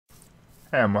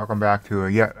And welcome back to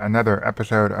yet another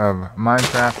episode of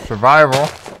Minecraft Survival,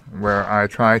 where I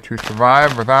try to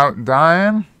survive without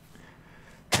dying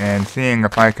and seeing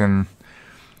if I can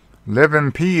live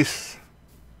in peace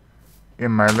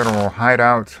in my little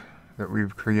hideout that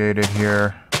we've created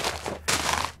here.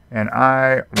 And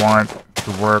I want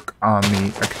to work on the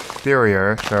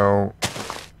exterior, so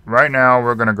right now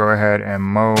we're going to go ahead and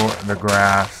mow the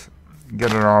grass,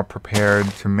 get it all prepared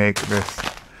to make this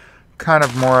kind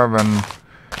of more of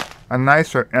a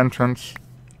nicer entrance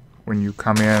when you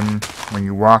come in. When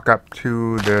you walk up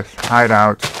to this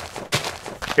hideout,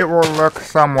 it will look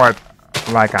somewhat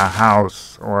like a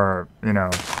house, or, you know,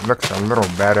 looks a little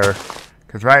better,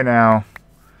 because right now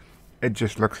it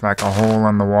just looks like a hole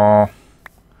in the wall,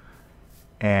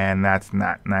 and that's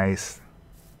not nice.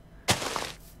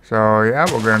 So yeah,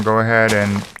 we're gonna go ahead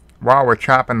and while we're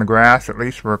chopping the grass, at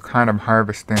least we're kind of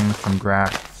harvesting some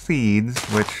grass seeds,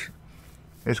 which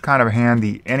is kind of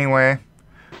handy anyway.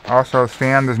 Also,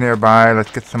 sand is nearby.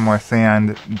 Let's get some more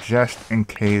sand just in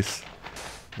case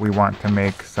we want to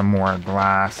make some more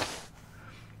glass.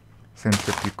 Since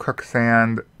if you cook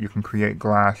sand, you can create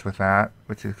glass with that,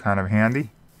 which is kind of handy.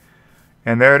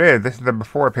 And there it is. This is the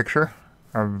before picture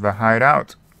of the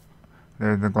hideout.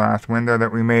 There's the glass window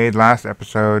that we made last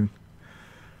episode.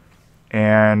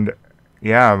 And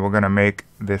yeah, we're going to make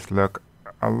this look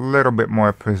a little bit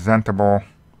more presentable.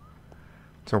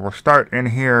 So we'll start in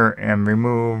here and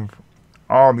remove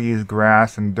all these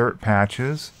grass and dirt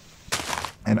patches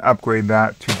and upgrade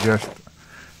that to just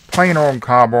plain old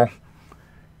cobble,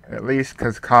 at least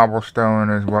because cobblestone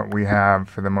is what we have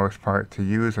for the most part to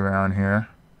use around here.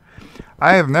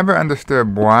 I have never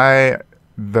understood why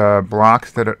the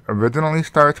blocks that it originally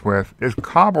starts with is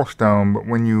cobblestone, but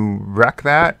when you wreck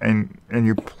that and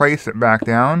you place it back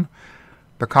down,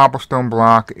 the cobblestone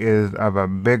block is of a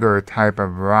bigger type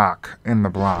of rock in the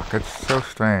block. It's so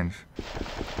strange.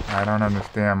 I don't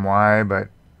understand why, but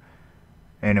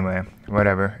anyway,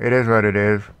 whatever. It is what it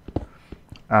is.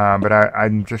 But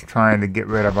I'm just trying to get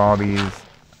rid of all these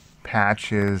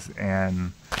patches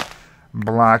and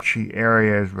blotchy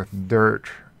areas with dirt,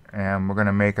 and we're going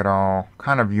to make it all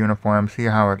kind of uniform. See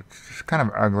how it's just kind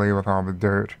of ugly with all the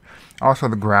dirt. Also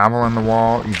the gravel in the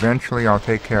wall, eventually I'll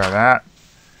take care of that.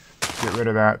 Get rid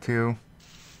of that too.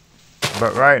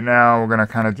 But right now we're going to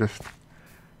kind of just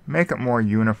make it more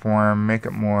uniform, make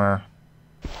it more,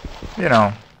 you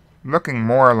know, looking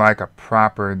more like a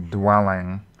proper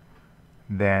dwelling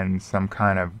than some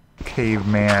kind of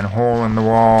caveman hole in the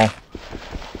wall.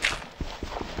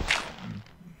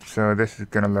 So this is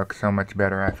going to look so much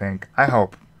better, I think. I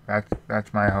hope.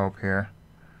 That's my hope here.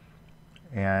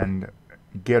 And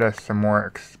get us some more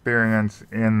experience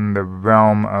in the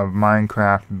realm of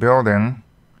Minecraft building.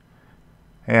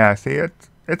 Yeah, see,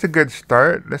 it's a good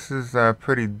start. This is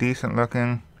pretty decent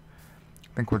looking.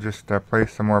 I think we'll just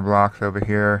place some more blocks over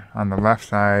here on the left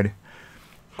side.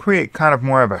 Create kind of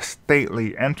more of a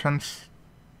stately entrance,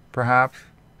 perhaps.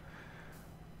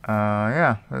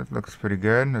 Yeah, that looks pretty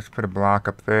good. Let's put a block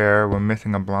up there. We're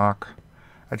missing a block.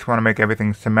 I just want to make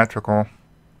everything symmetrical.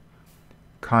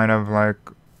 Kind of like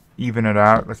even it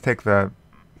out. Let's take the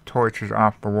torches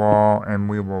off the wall and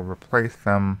we will replace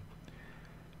them.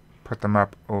 Put them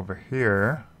up over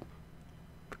here.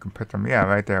 We can put them, yeah,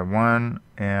 right there. One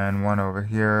and one over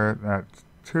here. That's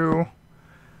two.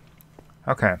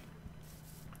 Okay.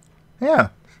 Yeah,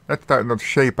 that's starting to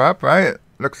shape up, right?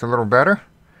 Looks a little better.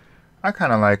 I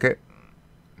kind of like it.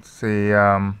 Let's see.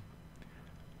 Alright,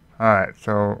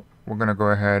 so we're going to go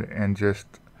ahead and just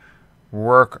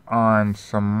work on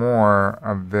some more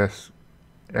of this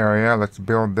area. Let's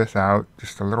build this out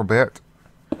just a little bit.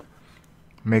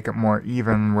 Make it more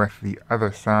even with the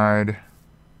other side.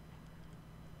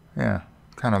 Yeah,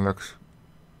 kind of looks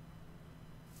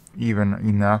even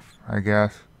enough, I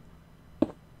guess.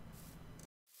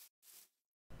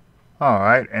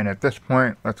 Alright, and at this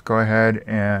point, let's go ahead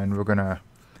and we're going to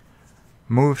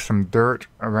move some dirt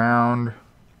around,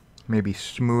 maybe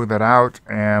smooth it out,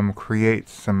 and create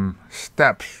some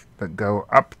steps that go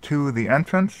up to the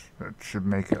entrance. That should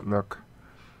make it look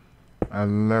a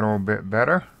little bit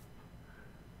better.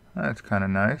 That's kind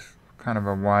of nice. Kind of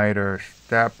a wider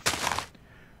step.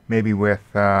 Maybe with,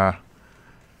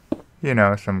 you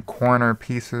know, some corner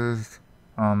pieces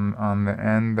on the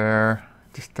end there,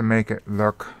 just to make it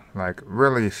look like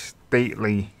really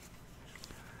stately.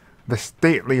 The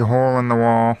stately hole in the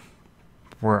wall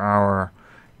for our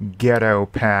ghetto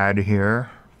pad here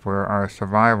for our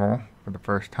survival for the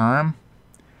first time.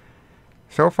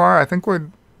 So far, I think we're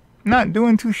not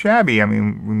doing too shabby. I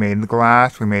mean, we made the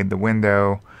glass, we made the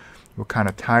window. We're kind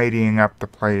of tidying up the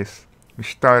place. We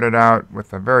started out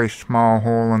with a very small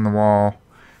hole in the wall.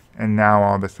 and now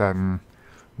all of a sudden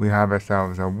we have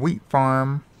ourselves a wheat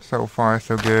farm. So far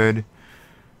so good.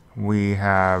 We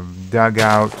have dug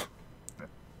out,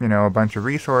 a bunch of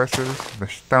resources. The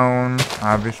stone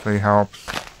obviously helps.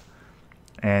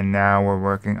 And now we're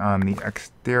working on the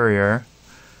exterior.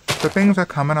 So things are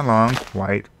coming along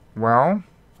quite well.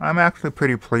 I'm actually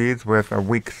pretty pleased with a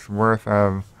week's worth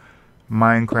of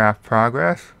Minecraft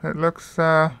progress. It looks,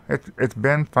 it's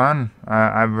been fun.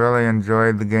 I've really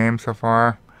enjoyed the game so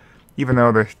far. Even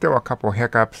though there's still a couple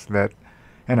hiccups and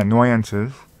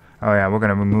annoyances. Oh yeah, we're going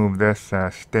to remove this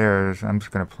stairs. I'm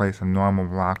just going to place a normal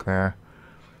block there.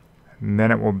 And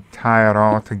then it will tie it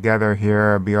all together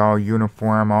here. It'll be all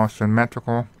uniform, all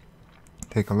symmetrical.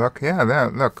 Take a look. Yeah,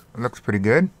 look. It looks pretty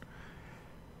good.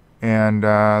 And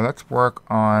let's work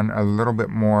on a little bit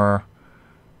more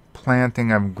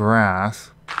planting of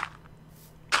grass.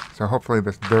 So hopefully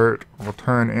this dirt will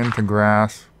turn into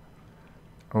grass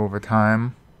over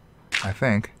time, I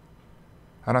think.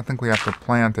 I don't think we have to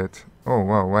plant it. Oh,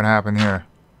 whoa, what happened here?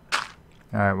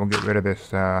 Alright, we'll get rid of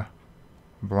this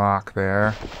block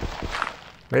there.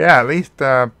 But yeah, at least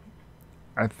I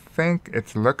think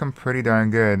it's looking pretty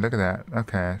darn good. Look at that.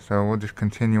 Okay, so we'll just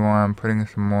continue on putting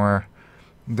some more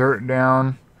dirt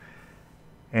down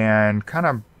and kind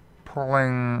of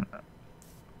pulling,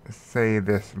 say,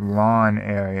 this lawn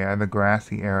area, the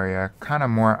grassy area, kind of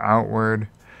more outward,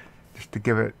 just to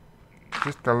give it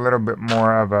just a little bit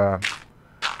more of a,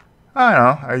 I don't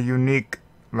know, a unique,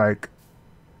 like,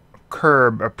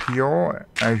 curb appeal,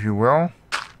 as you will.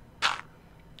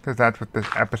 Because that's what this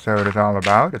episode is all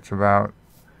about. It's about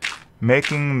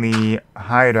making the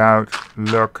hideout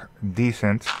look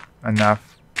decent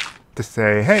enough to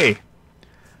say, hey,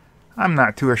 I'm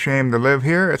not too ashamed to live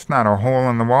here. It's not a hole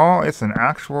in the wall. It's an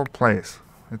actual place.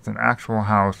 It's an actual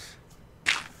house.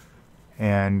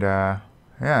 And, yeah,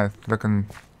 it's looking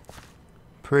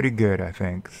pretty good, I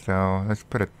think. So let's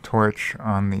put a torch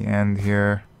on the end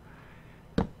here.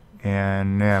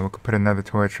 And, yeah, we could put another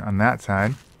torch on that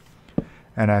side.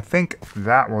 And I think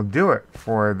that will do it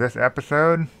for this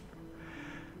episode.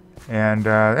 And,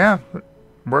 yeah,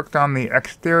 worked on the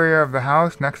exterior of the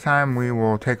house. Next time we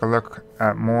will take a look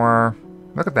at more.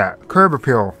 Look at that. Curb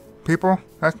appeal. People,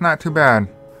 that's not too bad.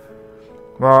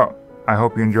 Well, I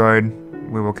hope you enjoyed.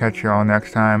 We will catch you all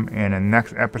next time in the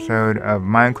next episode of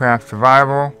Minecraft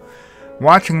Survival.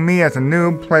 Watching me as a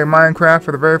noob play Minecraft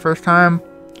for the very first time.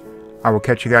 I will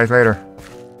catch you guys later.